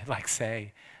wanted to like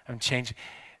say, "I'm changing,"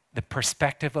 the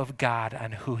perspective of God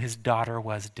on who his daughter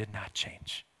was did not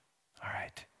change. All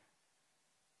right.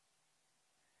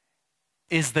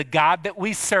 Is the God that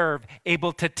we serve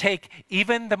able to take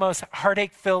even the most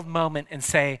heartache-filled moment and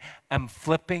say, "I'm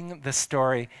flipping the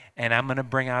story and I'm going to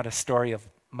bring out a story of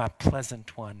my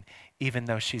pleasant one, even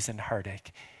though she's in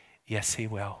heartache"? Yes, he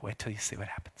will. Wait till you see what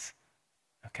happens.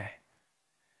 Okay.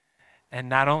 And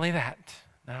not only that.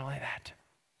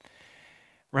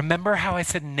 Remember how I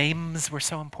said names were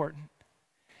so important?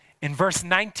 In verse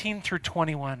 19 through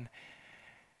 21,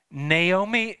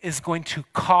 Naomi is going to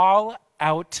call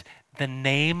out the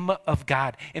name of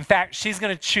God. In fact, she's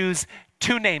going to choose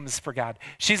 2 names for God.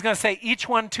 She's going to say each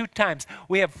one 2 times.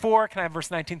 We have 4, can I have verse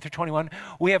 19 through 21?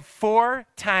 We have 4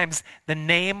 times the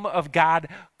name of God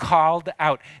called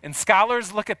out. And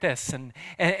scholars look at this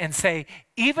and say,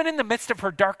 even in the midst of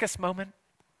her darkest moment,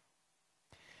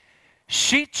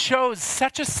 she chose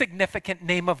such a significant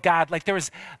name of God. Like, there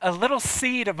was a little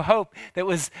seed of hope that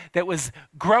was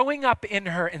growing up in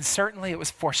her, and certainly it was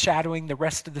foreshadowing the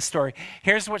rest of the story.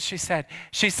 Here's what she said.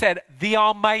 She said, "The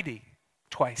Almighty,"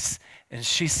 twice. And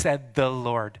she said, "The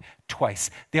Lord," twice.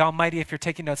 The Almighty, if you're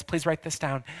taking notes, please write this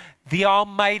down. The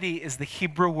Almighty is the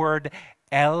Hebrew word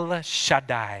El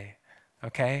Shaddai.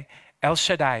 Okay? El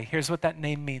Shaddai. Here's what that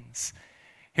name means.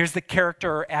 Here's the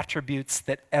character or attributes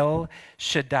that El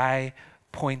Shaddai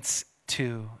points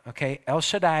 2, okay? El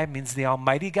Shaddai means the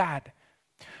Almighty God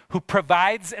who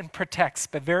provides and protects,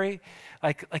 but very,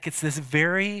 like it's this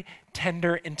very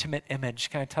tender, intimate image.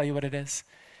 Can I tell you what it is?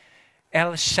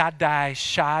 El Shaddai,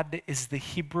 Shad is the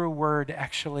Hebrew word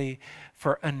actually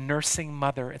for a nursing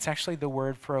mother. It's actually the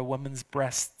word for a woman's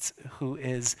breasts who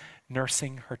is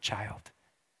nursing her child.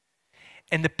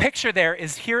 And the picture there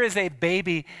is, here is a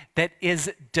baby that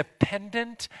is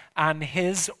dependent on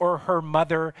his or her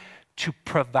mother to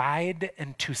provide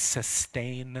and to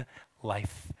sustain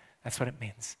life. That's what it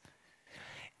means.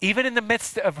 Even in the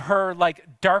midst of her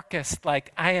darkest, I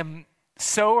am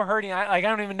so hurting, I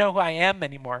don't even know who I am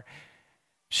anymore.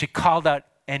 She called out,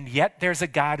 and yet there's a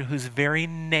God whose very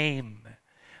name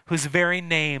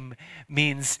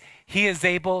means he is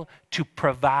able to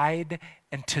provide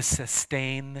and to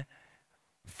sustain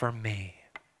for me.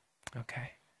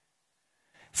 Okay.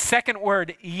 Second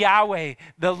word, Yahweh,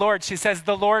 the Lord. She says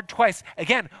the Lord twice.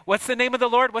 Again, what's the name of the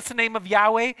Lord? What's the name of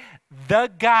Yahweh?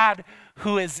 The God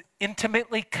who is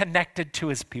intimately connected to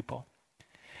his people.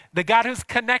 The God who's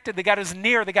connected, the God who's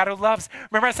near, the God who loves.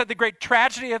 Remember I said the great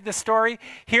tragedy of the story?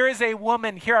 Here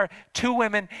are two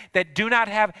women that do not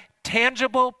have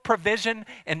tangible provision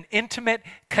and intimate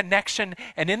connection.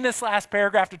 And in this last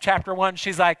paragraph of chapter 1,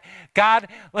 she's like, God,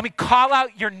 let me call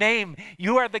out your name.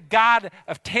 You are the God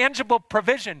of tangible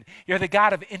provision. You're the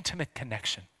God of intimate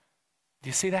connection. Do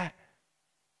you see that?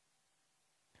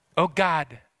 Oh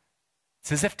God,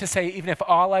 it's as if to say, even if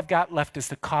all I've got left is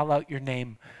to call out your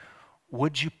name,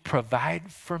 would you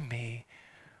provide for me?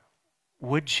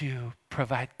 Would you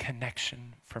provide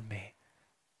connection for me?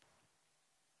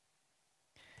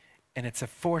 And it's a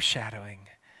foreshadowing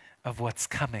of what's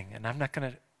coming. And I'm not going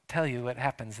to tell you what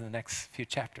happens in the next few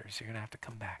chapters. You're going to have to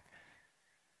come back.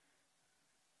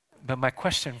 But my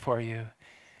question for you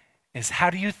is, how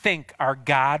do you think our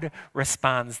God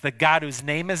responds? The God whose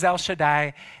name is El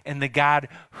Shaddai and the God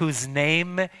whose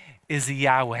name is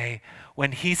Yahweh,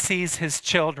 when he sees his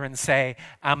children say,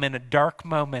 I'm in a dark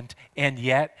moment, and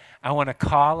yet I want to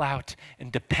call out and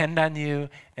depend on you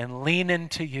and lean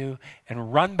into you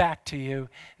and run back to you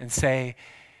and say,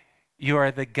 you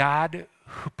are the God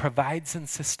who provides and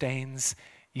sustains.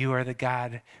 You are the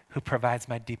God who provides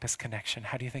my deepest connection.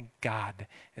 How do you think God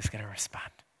is going to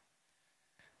respond?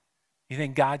 You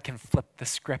think God can flip the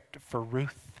script for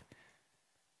Ruth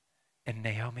and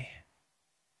Naomi?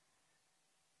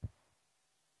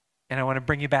 And I want to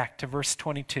bring you back to verse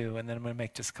 22, and then I'm going to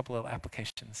make just a couple of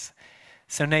applications.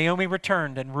 So Naomi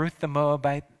returned, and Ruth the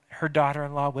Moabite, her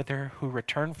daughter-in-law with her, who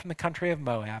returned from the country of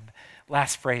Moab.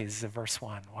 Last phrase of verse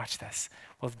 1. Watch this.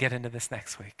 We'll get into this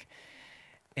next week.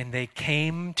 And they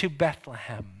came to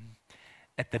Bethlehem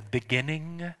at the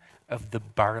beginning of the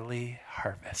barley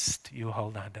harvest. You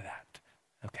hold on to that,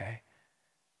 okay?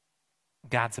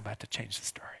 God's about to change the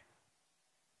story.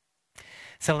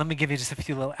 So let me give you just a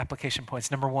few little application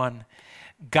points. Number one,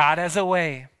 God has a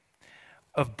way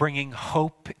of bringing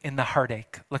hope in the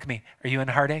heartache. Look at me. Are you in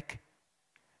heartache?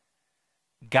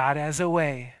 God has a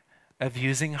way of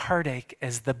using heartache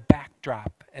as the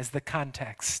backdrop, as the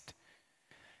context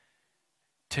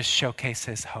to showcase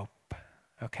his hope,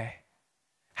 okay?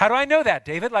 How do I know that,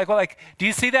 David? Do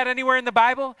you see that anywhere in the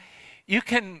Bible? You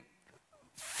can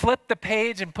flip the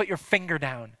page and put your finger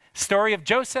down. Story of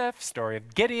Joseph, story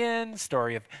of Gideon,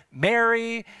 story of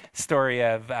Mary, story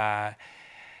of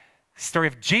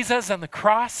Jesus on the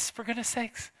cross, for goodness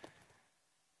sakes.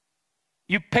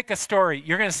 You pick a story,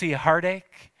 you're going to see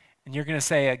heartache, and you're going to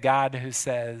say a God who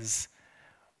says,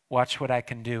 watch what I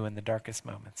can do in the darkest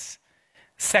moments.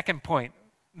 Second point,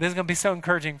 this is going to be so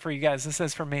encouraging for you guys. This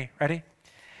is for me. Ready?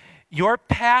 Your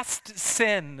past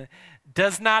sin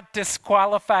does not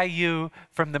disqualify you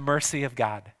from the mercy of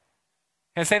God.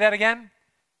 Can I say that again?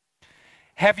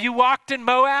 Have you walked in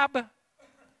Moab?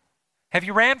 Have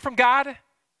you ran from God?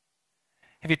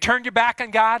 Have you turned your back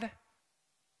on God?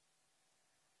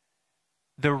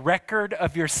 The record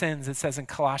of your sins, it says in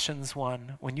Colossians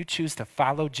 1, when you choose to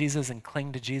follow Jesus and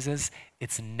cling to Jesus,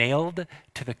 it's nailed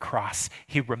to the cross.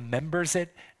 He remembers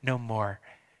it no more.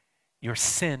 Your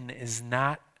sin is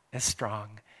not as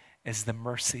strong as the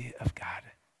mercy of God.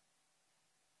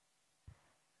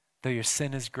 Though your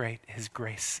sin is great, his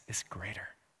grace is greater.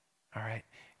 All right?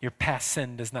 Your past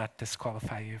sin does not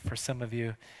disqualify you. For some of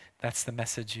you, that's the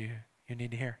message you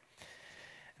need to hear.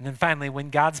 And then finally, when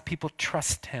God's people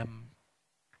trust him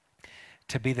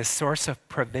to be the source of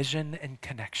provision and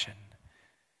connection,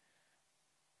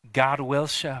 God will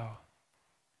show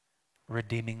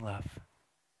redeeming love.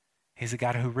 He's a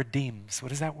God who redeems. What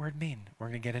does that word mean? We're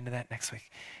going to get into that next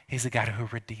week. He's a God who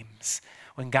redeems.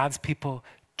 When God's people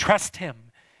trust him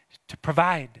to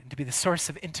provide and to be the source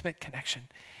of intimate connection,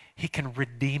 He can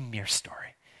redeem your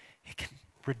story. He can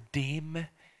redeem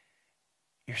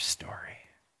your story.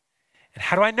 And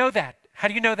how do I know that? How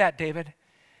do you know that, David?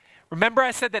 Remember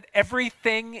I said that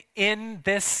everything in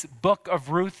this book of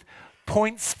Ruth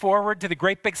points forward to the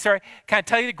great big story. Can I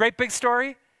tell you the great big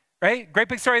story? Right? Great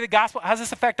big story of the gospel. How does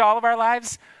this affect all of our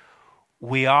lives?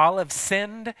 We all have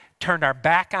sinned, turned our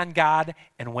back on God,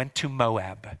 and went to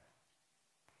Moab.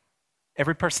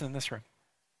 Every person in this room.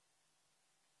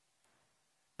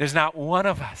 There's not one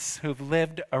of us who've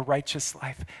lived a righteous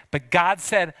life. But God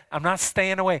said, I'm not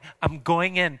staying away. I'm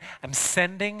going in. I'm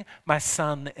sending my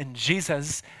son. And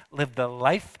Jesus lived the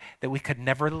life that we could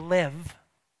never live.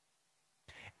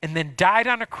 And then died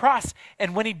on a cross.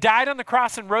 And when he died on the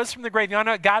cross and rose from the grave, you want to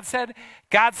know what God said?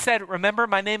 God said, remember,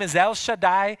 my name is El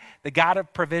Shaddai, the God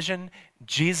of provision.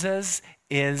 Jesus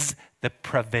is the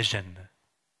provision.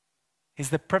 He's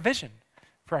the provision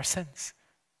for our sins.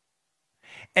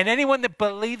 And anyone that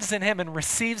believes in him and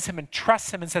receives him and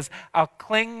trusts him and says, I'll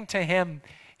cling to him,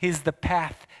 he's the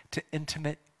path to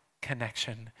intimate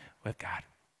connection with God.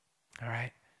 All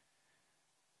right?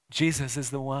 Jesus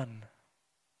is the one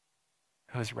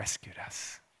who has rescued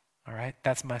us. All right?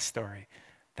 That's my story.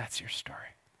 That's your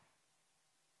story.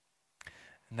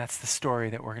 And that's the story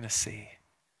that we're going to see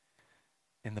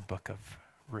in the book of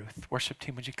Ruth. Worship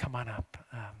team, would you come on up?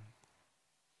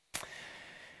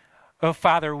 Oh,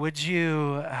 Father, would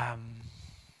you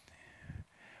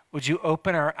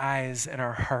open our eyes and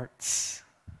our hearts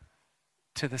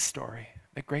to the story,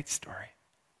 the great story.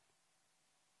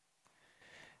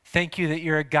 Thank you that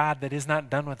you're a God that is not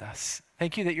done with us.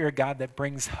 Thank you that you're a God that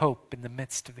brings hope in the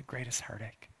midst of the greatest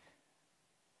heartache.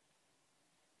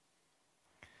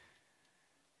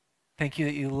 Thank you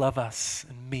that you love us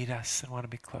and meet us and want to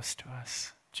be close to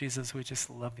us. Jesus, we just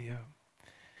love you.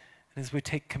 And as we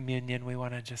take communion, we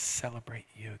want to just celebrate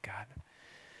you, God.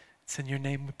 It's in your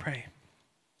name we pray.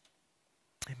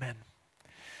 Amen.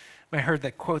 I heard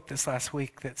that quote this last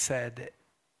week that said,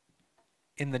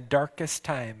 in the darkest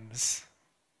times,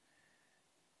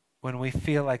 when we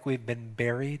feel like we've been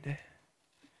buried,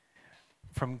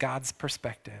 from God's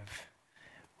perspective,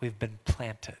 we've been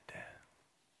planted.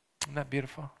 Isn't that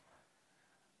beautiful?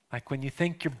 Like when you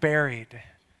think you're buried,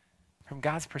 from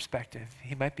God's perspective,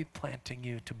 he might be planting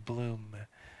you to bloom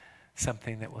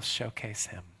something that will showcase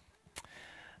him.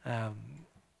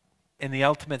 In the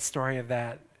ultimate story of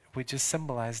that, we just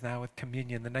symbolize now with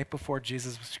communion. The night before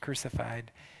Jesus was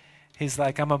crucified, he's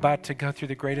like, I'm about to go through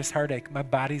the greatest heartache. My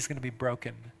body's going to be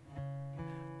broken.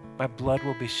 My blood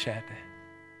will be shed.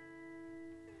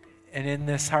 And in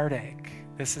this heartache,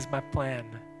 this is my plan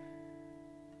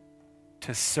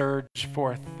to surge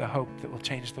forth the hope that will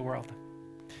change the world.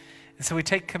 And so we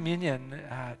take communion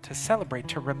to celebrate,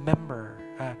 to remember,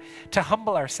 to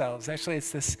humble ourselves. Actually,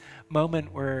 it's this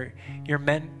moment where you're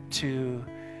meant to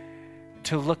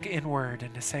look inward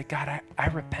and to say, God, I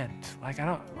repent.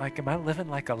 Am I living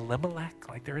like Elimelech,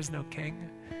 like there is no king?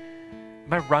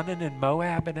 Am I running in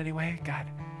Moab in any way? God,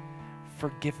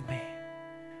 forgive me.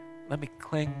 Let me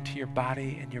cling to your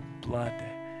body and your blood.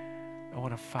 I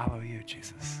want to follow you,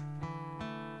 Jesus.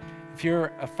 If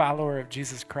you're a follower of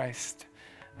Jesus Christ,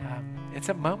 it's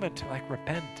a moment to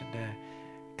repent and to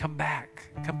come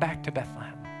back to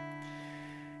Bethlehem.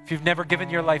 If you've never given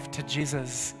your life to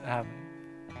Jesus,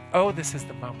 this is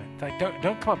the moment.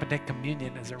 Don't come up and take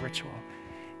communion as a ritual.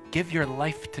 Give your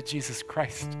life to Jesus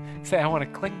Christ. Say, I want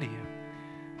to cling to you.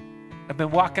 I've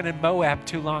been walking in Moab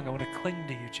too long. I want to cling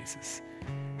to you, Jesus,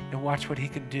 and watch what he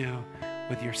can do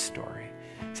with your story.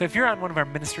 So if you're on one of our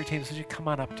ministry teams, would you come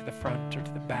on up to the front or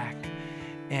to the back?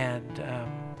 And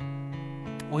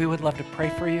we would love to pray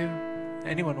for you.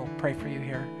 Anyone will pray for you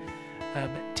here.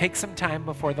 Take some time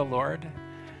before the Lord.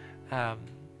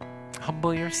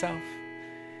 Humble yourself.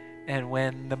 And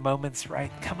when the moment's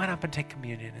right, come on up and take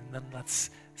communion. And then let's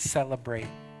celebrate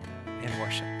in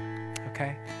worship.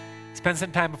 Okay? Spend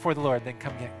some time before the Lord, then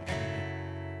come get